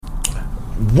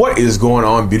What is going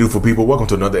on, beautiful people? Welcome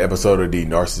to another episode of The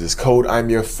Narcissist Code.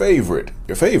 I'm your favorite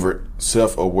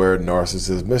self-aware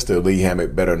narcissist, Mr. Lee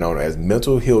Hammett, better known as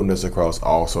Mental Healness across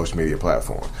all social media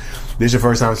platforms. This is your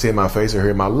first time seeing my face or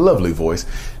hearing my lovely voice.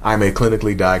 I'm a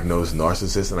clinically diagnosed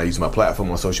narcissist, and I use my platform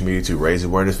on social media to raise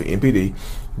awareness for NPD,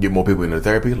 get more people into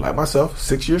therapy, like myself,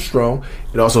 6 years strong,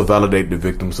 and also validate the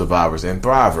victims, survivors, and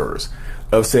thrivers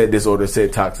of said disorder,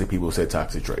 said toxic people, said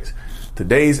toxic traits.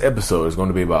 Today's episode is going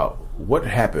to be about what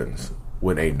happens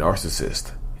when a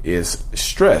narcissist is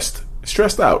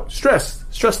stressful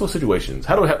situations.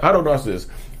 How do some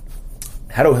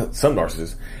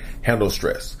narcissists handle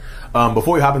stress?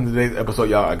 Before we hop into today's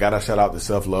episode, y'all, I gotta shout out the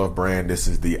self-love brand. This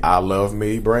is the I Love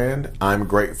Me brand. I'm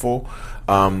grateful.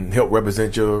 Help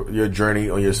represent your journey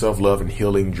on your self-love and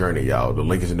healing journey, y'all. The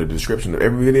link is in the description of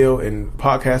every video and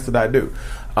podcast that I do.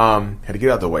 Had to get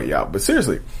out the way, y'all. But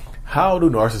seriously, how do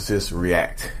narcissists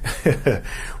react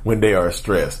when they are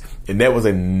stressed? And that was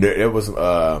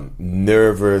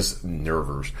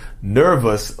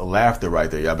nervous laughter right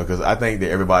there, y'all, because I think that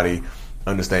everybody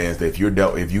understands that if you've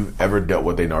ever dealt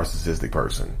with a narcissistic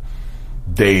person,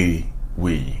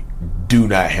 we do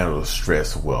not handle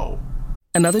stress well.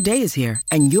 Another day is here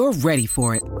and you're ready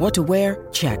for it. What to wear?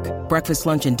 Check. Breakfast,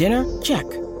 lunch, and dinner? Check.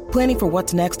 Planning for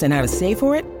what's next and how to save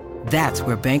for it? That's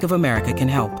where Bank of America can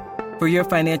help. For your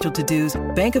financial to-dos,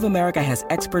 Bank of America has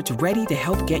experts ready to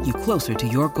help get you closer to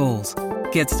your goals.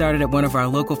 Get started at one of our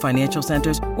local financial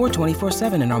centers or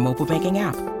 24/7 in our mobile banking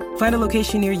app. Find a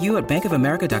location near you at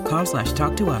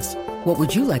bankofamerica.com/talktous. What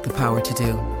would you like the power to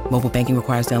do? Mobile banking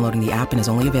requires downloading the app and is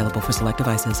only available for select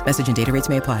devices. Message and data rates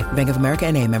may apply. Bank of America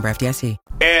N.A., member FDIC.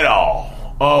 At all.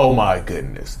 Oh my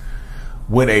goodness.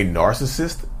 When a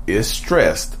narcissist is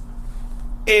stressed,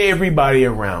 everybody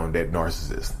around that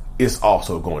narcissist is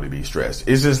also going to be stressed.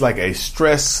 It's just like a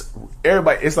stress.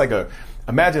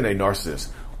 Imagine a narcissist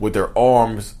with their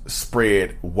arms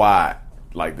spread wide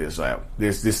like this.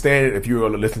 Just stand, if you're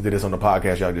listening to this on the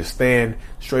podcast, y'all just stand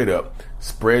straight up,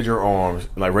 spread your arms,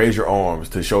 like raise your arms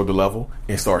to shoulder level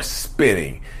and start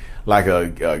spinning like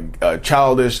a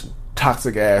childish,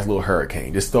 toxic ass little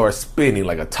hurricane. Just start spinning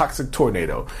like a toxic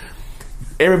tornado.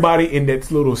 Everybody in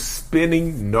that little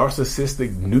spinning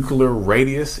narcissistic nuclear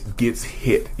radius gets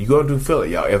hit. You're going to feel it,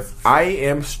 y'all. If I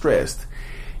am stressed,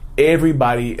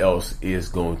 everybody else is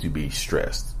going to be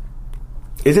stressed.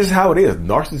 It's just how it is.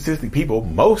 Narcissistic people,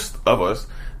 most of us,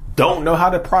 don't know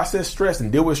how to process stress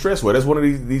and deal with stress well. That's one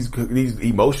of these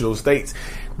emotional states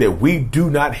that we do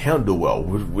not handle well.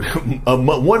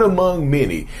 One among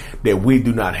many that we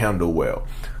do not handle well.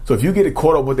 So if you get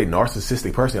caught up with a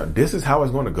narcissistic person, this is how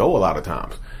it's going to go a lot of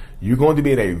times. You're going to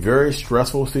be in a very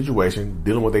stressful situation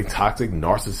dealing with a toxic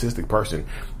narcissistic person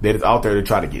that is out there to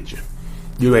try to get you.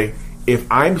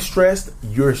 If I'm stressed,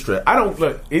 you're stressed.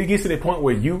 It gets to the point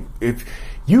where if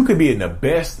you could be in the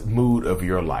best mood of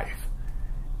your life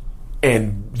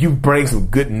and you bring some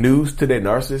good news to that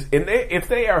narcissist, and if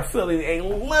they are feeling a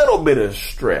little bit of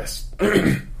stress,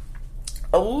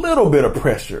 a little bit of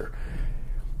pressure,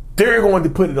 they're going to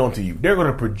put it onto you. They're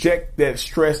going to project that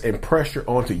stress and pressure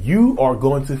onto you. You are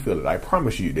going to feel it. I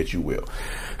promise you that you will.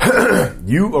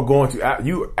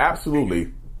 You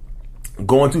absolutely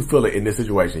going to feel it in this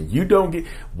situation.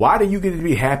 Why do you get to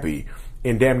be happy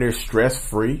and damn near stress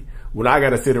free when I got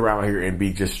to sit around here and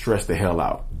be just stressed the hell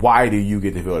out? Why do you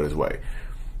get to feel this way?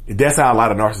 That's how a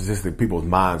lot of narcissistic people's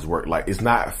minds work. Like, it's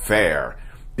not fair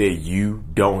that you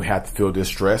don't have to feel this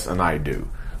stress and I do.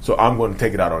 So I'm going to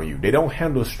take it out on you. They don't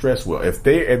handle stress well. If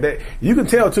they, you can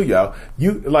tell too, y'all.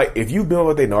 If you've been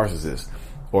with a narcissist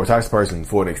or a toxic person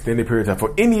for an extended period of time,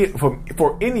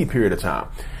 for any period of time,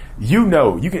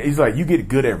 it's like you get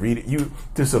good at reading.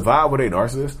 To survive with a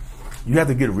narcissist, you have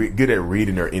to get good at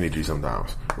reading their energy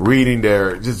sometimes, reading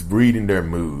their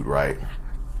mood, right?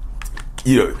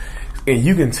 And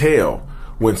you can tell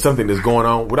when something is going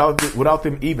on without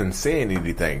them even saying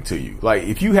anything to you. Like,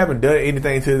 if you haven't done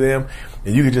anything to them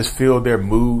and you can just feel their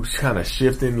mood kind of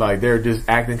shifting, like they're just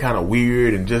acting kind of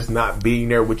weird and just not being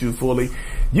there with you fully,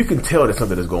 you can tell that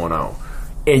something is going on.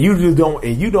 And you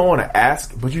don't want to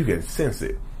ask, but you can sense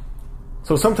it.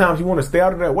 So sometimes you want to stay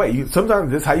out of that way.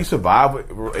 Sometimes this is how you survive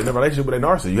in a relationship with a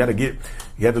narcissist.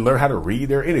 You have to learn how to read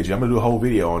their energy. I'm going to do a whole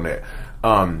video on that.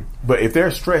 But if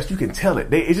they're stressed, you can tell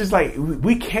it. It's just like,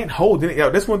 we can't hold it.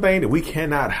 That's one thing that we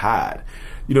cannot hide.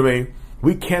 You know what I mean?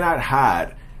 We cannot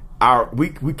hide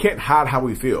we can't hide how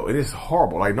we feel. It is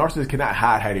horrible. Like, narcissists cannot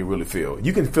hide how they really feel.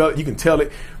 You can tell it.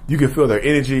 You can feel their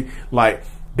energy. What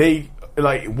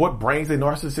brings a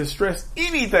narcissist stress?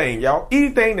 Anything, y'all.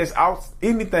 Anything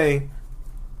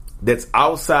that's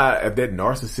outside of that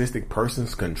narcissistic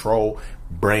person's control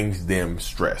brings them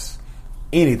stress.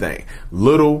 Anything.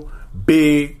 Little,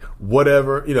 big,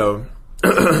 whatever,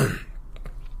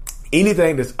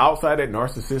 anything that's outside that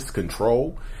narcissist's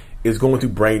control is going to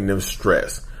bring them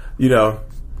stress. They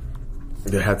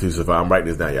have to survive. I'm writing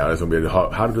this down, y'all. It's going to be how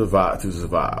to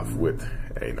survive with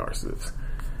a narcissist.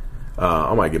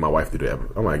 I might get my wife to do that.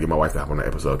 I might get my wife to hop on the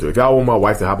episode too. If y'all want my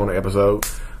wife to hop on the episode,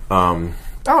 I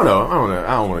don't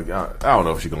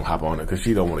know if she's gonna hop on it because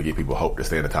she don't want to give people hope to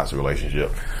stay in a toxic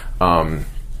relationship.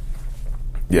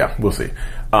 Yeah, we'll see.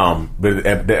 But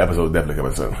that episode is definitely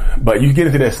coming soon. But you get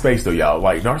into that space though, y'all.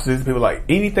 Like narcissistic people, like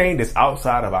anything that's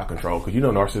outside of our control, because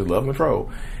narcissists love control.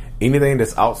 Anything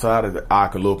that's outside of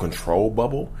our little control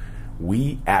bubble,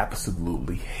 we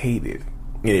absolutely hate it.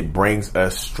 And it brings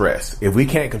us stress. If we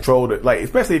can't control it, like,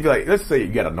 especially if let's say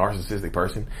you got a narcissistic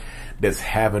person that's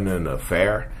having an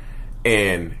affair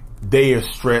and they are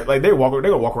stressed, like they're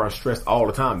gonna walk around stressed all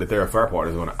the time that their affair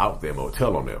partner is gonna out them or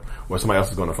tell on them or somebody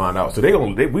else is gonna find out. So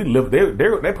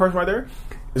that person right there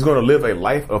is gonna live a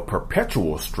life of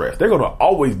perpetual stress. They're gonna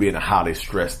always be in a highly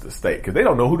stressed state because they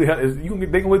don't know who the hell is,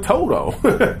 they gonna get told on.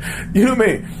 You know what I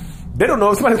mean? They don't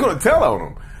know if somebody's gonna tell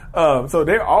on them. So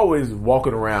they're always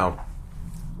walking around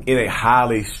in a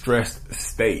highly stressed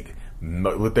state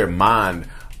with their mind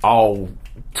all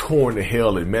torn to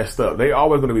hell and messed up. They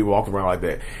always going to be walking around like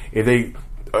that. If they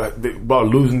about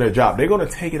losing their job, they're going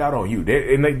to take it out on you.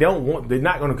 They're not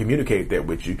going to communicate that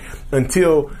with you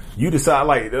until you decide.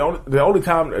 Like the only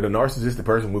time that a narcissistic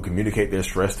person will communicate their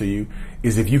stress to you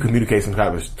is if you communicate some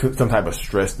type of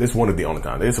stress. This is one of the only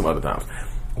times. There's some other times.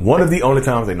 One of the only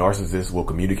times a narcissist will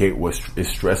communicate what is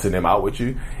stressing them out with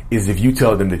you is if you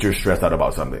tell them that you're stressed out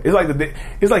about something. It's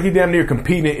like you're damn near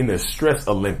competing in the stress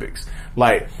Olympics.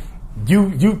 Like you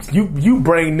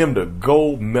bring them the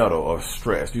gold medal of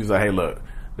stress. You're like, hey, look,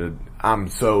 I'm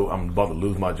about to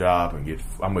lose my job and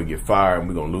I'm gonna get fired and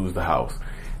we're gonna lose the house.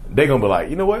 They're gonna be like,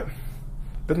 you know what?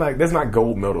 That's not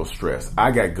gold medal stress.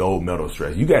 I got gold medal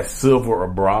stress. You got silver or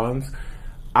bronze.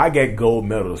 I got gold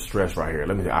medal stress right here.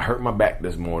 Let me tell you, I hurt my back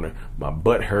this morning. My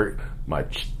butt hurt. My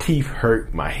teeth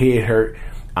hurt. My head hurt.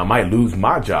 I might lose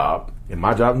my job, and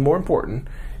my job is more important.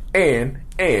 And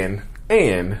I'm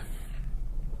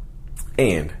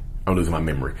losing my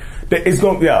memory. It's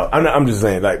going, yeah. I'm just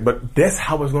saying, but that's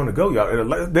how it's going to go,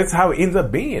 y'all. That's how it ends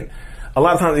up being. A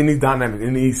lot of times in these dynamics,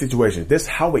 in these situations, that's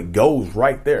how it goes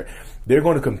right there. They're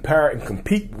going to compare and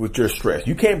compete with your stress.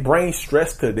 You can't bring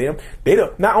stress to them. They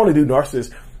don't. Not only do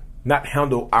narcissists not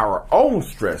handle our own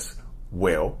stress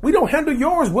well, we don't handle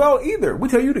yours well either. We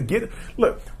tell you to get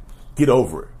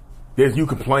over it. There's you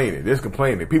complaining. There's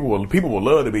complaining. People will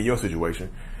love to be in your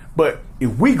situation. But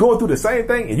if we go through the same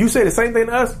thing and you say the same thing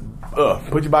to us,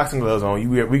 put your boxing gloves on.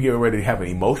 We get ready to have an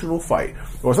emotional fight,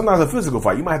 or sometimes a physical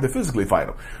fight. You might have to physically fight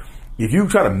them. If you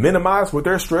try to minimize what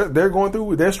they're going through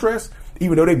with their stress,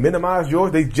 even though they minimize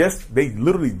yours, they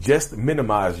literally just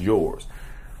minimize yours.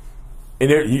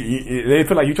 And they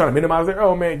feel like you're trying to minimize their,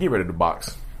 oh man, get ready to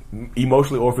box.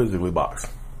 Emotionally or physically box.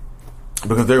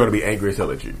 Because they're going to be angry as hell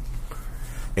at you.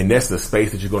 And that's the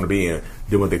space that you're going to be in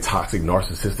dealing with a toxic,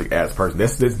 narcissistic ass person.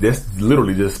 That's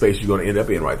literally the space you're going to end up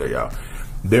in right there, y'all.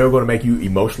 They're going to make you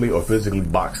emotionally or physically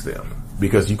box them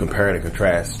because you compare and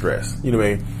contrast stress. You know what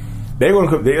I mean? They're going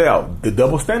to, the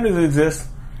double standards exist.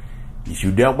 If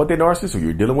you dealt with a narcissist or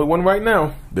you're dealing with one right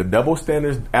now, the double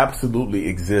standards absolutely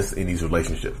exist in these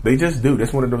relationships. They just do.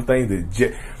 That's one of those things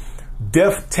that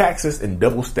death, taxes, and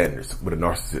double standards with a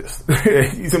narcissist.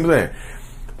 You see what I'm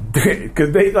saying?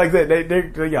 Because they like that.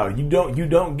 They y'all. You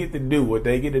don't get to do what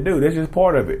they get to do. That's just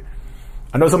part of it.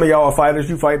 I know some of y'all are fighters.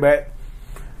 You fight back.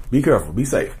 Be careful. Be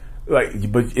safe.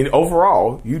 But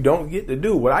overall, you don't get to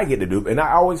do what I get to do, and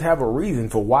I always have a reason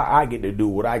for why I get to do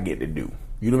what I get to do.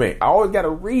 You know what I mean? I always got a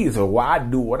reason why I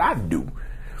do what I do,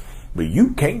 but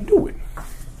you can't do it.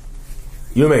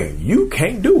 You know what I mean? You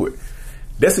can't do it.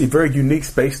 That's a very unique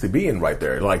space to be in right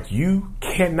there. Like, you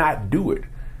cannot do it.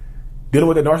 Dealing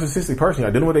with a narcissistic person,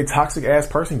 dealing with a toxic ass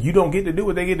person, you don't get to do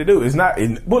what they get to do. It's not,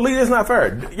 well, it's not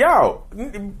fair. Y'all,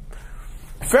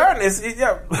 fairness,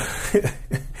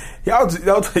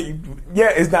 y'all tell you,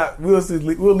 yeah, it's not,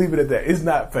 we'll leave it at that. It's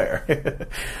not fair.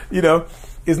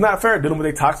 It's not fair dealing with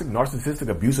a toxic, narcissistic,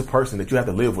 abusive person that you have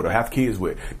to live with or have kids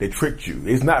with. They tricked you.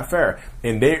 It's not fair.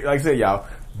 And they, like I said, y'all,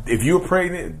 if you're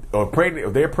pregnant, or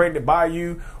they're pregnant by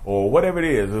you, or whatever it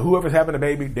is, or whoever's having a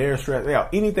baby, they're stressed out.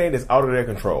 Anything that's out of their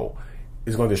control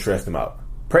is going to stress them out.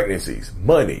 Pregnancies,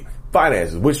 money,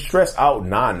 finances, which stress out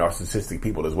non-narcissistic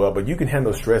people as well. But you can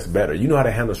handle stress better. You know how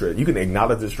to handle stress. You can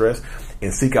acknowledge the stress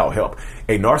and seek out help.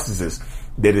 A narcissist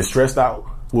that is stressed out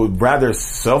would rather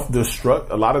self-destruct.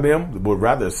 A lot of them would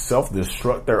rather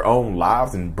self-destruct their own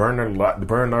lives and burn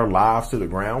their lives to the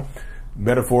ground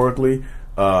metaphorically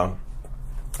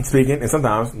speaking, and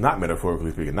sometimes not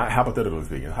metaphorically speaking, not hypothetically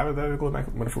speaking, hypothetical,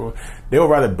 not metaphorical. They would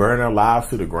rather burn their lives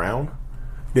to the ground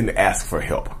than to ask for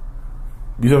help.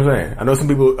 You know what I'm saying? I know some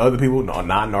people, other people,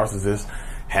 non-narcissists,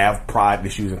 have pride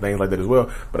issues and things like that as well.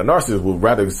 But a narcissist would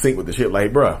rather sink with the ship.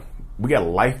 Like, bruh, we got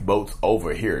lifeboats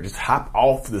over here. Just hop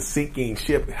off the sinking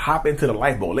ship. Hop into the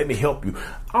lifeboat. Let me help you.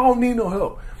 I don't need no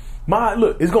help.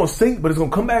 Look, it's going to sink, but it's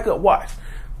going to come back up. Watch.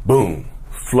 Boom.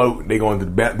 Float. They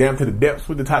going down to the depths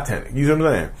with the Titanic. You know what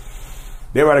I'm saying?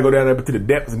 They'd rather go down there to the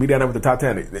depths and be down there with the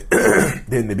Titanic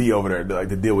than to be over there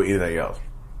to deal with anything else.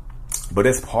 But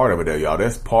that's part of it, though, y'all.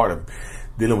 That's part of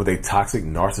dealing with a toxic,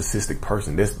 narcissistic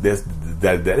person.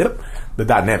 The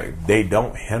dynamic. They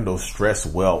don't handle stress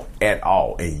well at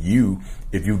all. And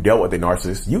if you dealt with a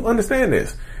narcissist, you understand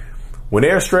this. When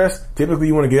they're stressed, typically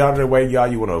you want to get out of their way, y'all.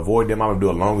 You want to avoid them. I'm going to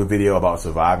do a longer video about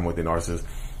surviving with a narcissist.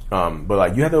 But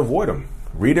like, you have to avoid them.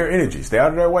 Read their energy. Stay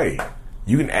out of their way.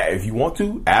 You can, if you want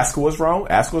to, ask what's wrong,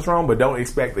 but don't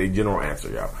expect a general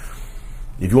answer, y'all.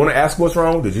 If you want to ask what's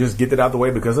wrong, then just get that out the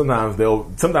way, because sometimes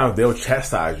they'll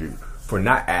chastise you for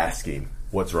not asking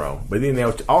what's wrong, but then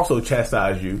they'll also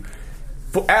chastise you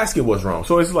for asking what's wrong.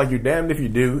 So it's like you're damned if you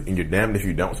do and you're damned if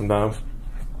you don't sometimes.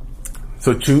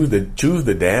 So choose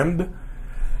the damned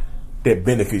that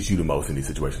benefits you the most in these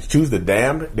situations. Choose the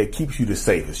damned that keeps you the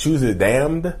safest. Choose the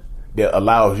damned that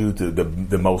allows you to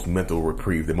the most mental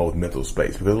reprieve, the most mental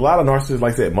space. Because a lot of narcissists,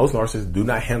 like I said, most narcissists do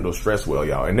not handle stress well,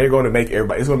 y'all. And they're going to make it's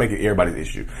going to make it everybody's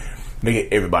issue. Make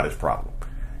it everybody's problem.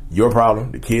 Your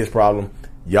problem, the kid's problem,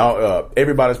 y'all,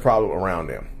 everybody's problem around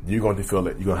them. You're going to feel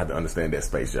it. You're going to have to understand that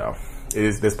space, y'all.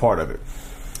 That's part of it.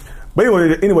 But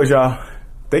anyways, y'all,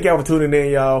 thank y'all for tuning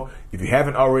in, y'all. If you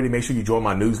haven't already, make sure you join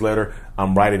my newsletter.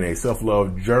 I'm writing a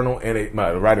self-love journal and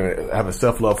I have a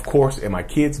self-love course, and my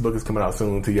kids' book is coming out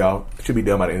soon to y'all. It should be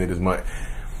done by the end of this month.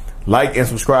 Like and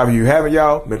subscribe if you haven't,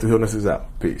 y'all. Mental Healness is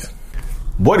out. Peace.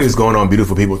 What is going on,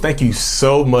 beautiful people? Thank you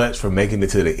so much for making it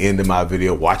to the end of my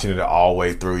video, watching it all the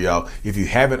way through, y'all. If you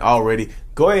haven't already,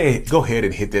 go ahead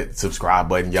and hit that subscribe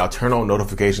button, y'all. Turn on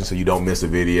notifications so you don't miss a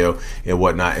video and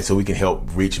whatnot, and so we can help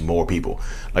reach more people.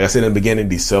 Like I said in the beginning,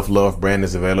 the self-love brand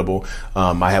is available.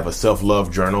 I have a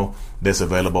self-love journal that's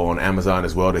available on Amazon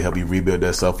as well to help you rebuild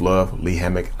that self-love. Lee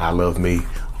Hammock, I Love Me,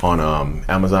 on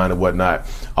Amazon and whatnot.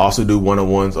 I also do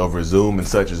one-on-ones over Zoom and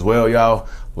such as well, y'all.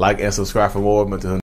 Like and subscribe for more.